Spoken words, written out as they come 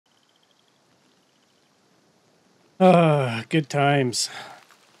Good times.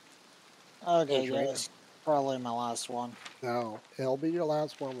 Okay, guys. Probably my last one. No, it'll be your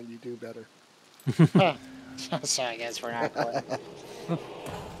last one when you do better. So I guess we're not quitting.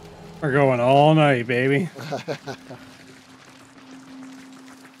 We're going all night, baby.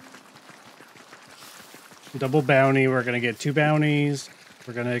 Double bounty. We're going to get 2 bounties.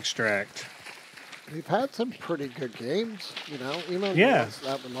 We're going to extract. We've had some pretty good games, you know, even the Yeah. ones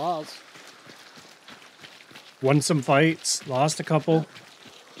that we lost. Won some fights, lost a couple.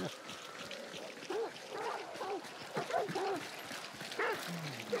 Yeah.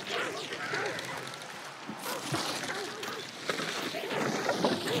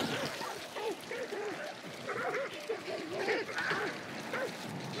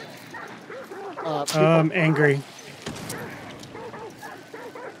 Angry.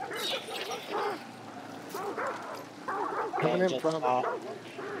 Coming in from...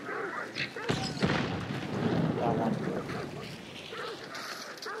 That one.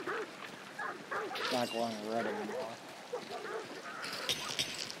 Not going red anymore.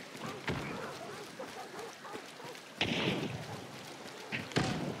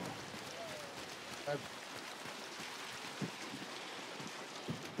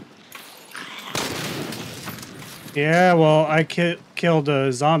 Yeah, well, I killed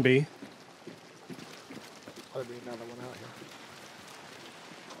a zombie. There'll be another one out here.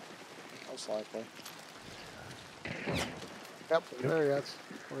 Most likely. Yep, there he is.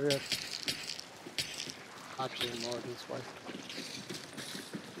 Where he is. Actually, more this way.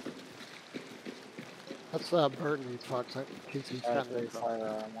 That's Burton he talks. He's got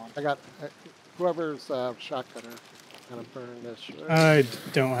I got whoever's shotgunner gonna burn this. I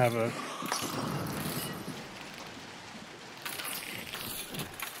don't have a.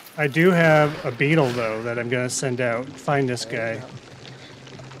 I do have a beetle though that I'm gonna send out. Find this guy.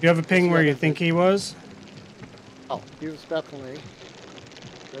 You have a ping where you think he was? Oh, he was definitely.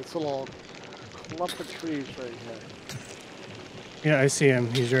 There's a little clump of trees right here. Yeah, I see him.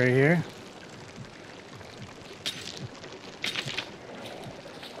 He's right here.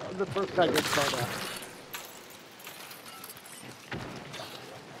 The first guy gets shot at.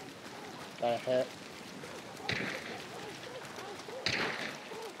 Got a hit.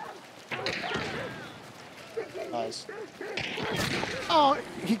 Nice. Oh,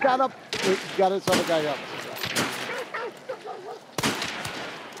 he got up. He got his other guy up.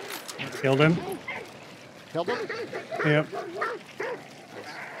 Killed him. Killed him? Yep.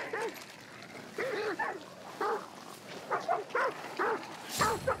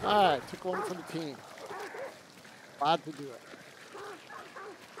 Alright, took one for the team. Glad to do it.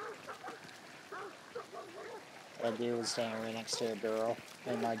 That dude was standing right next to a barrel.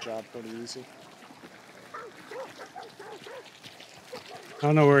 Made my job pretty easy. I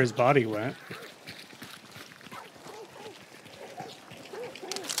don't know where his body went.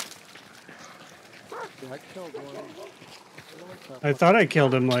 Yeah, I killed one. I thought I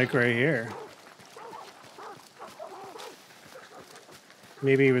killed him like right here.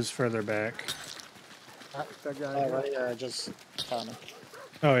 Maybe he was further back. That guy Oh, right here, I just found him.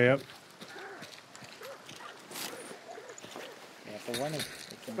 Oh, yep. Yeah, if they're winning,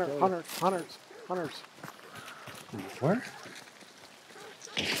 they can kill you. Hunters. Where?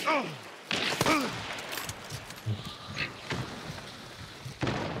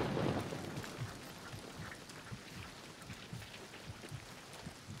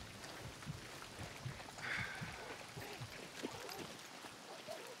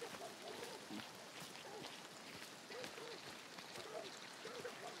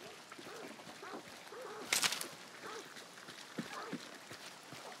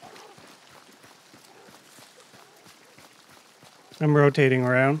 I'm rotating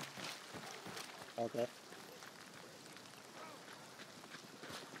around. Okay.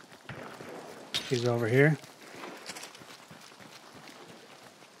 He's over here.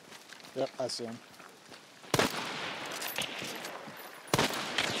 Yep, I see him.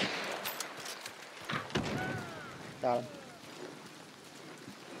 Got him.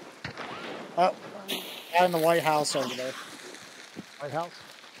 Oh, out in the White House over there. White House?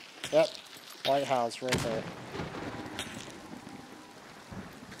 Yep, White House right there.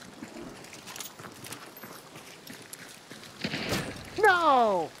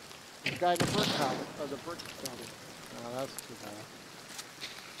 No! The guy in the brick house, or the brick building. No, that's too bad.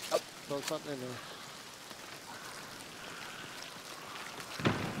 Oh, throw something in there.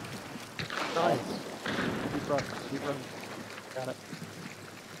 Nice. Keep running. Got it.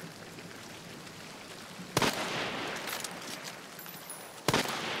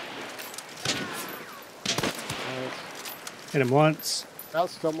 Nice. Hit him once. Now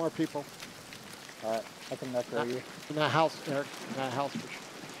still more people. Alright, I can necro you. In that house, Eric. In that house.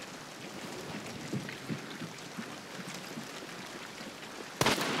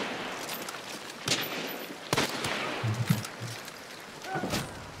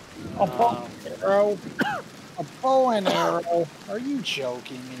 A bow and arrow. A bow and arrow. Are you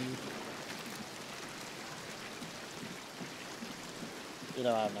joking me? You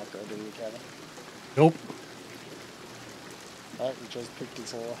don't have necro, do you, Kevin? Nope. Oh, you just picked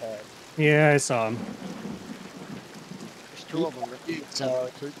his little head. Yeah, I saw him. There's two of them. So,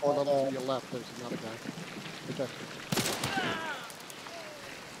 One of them to your left. There's another guy. Okay.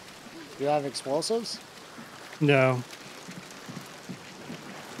 Do you have explosives? No.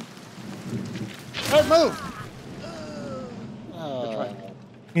 Hey, move!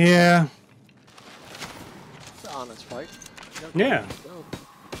 Yeah. It's an honest fight. Yeah. Go.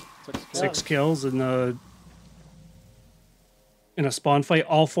 6 kills in a spawn fight.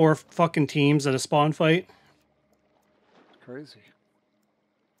 All 4 fucking teams at a spawn fight. Crazy.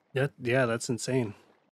 Yeah, that's insane.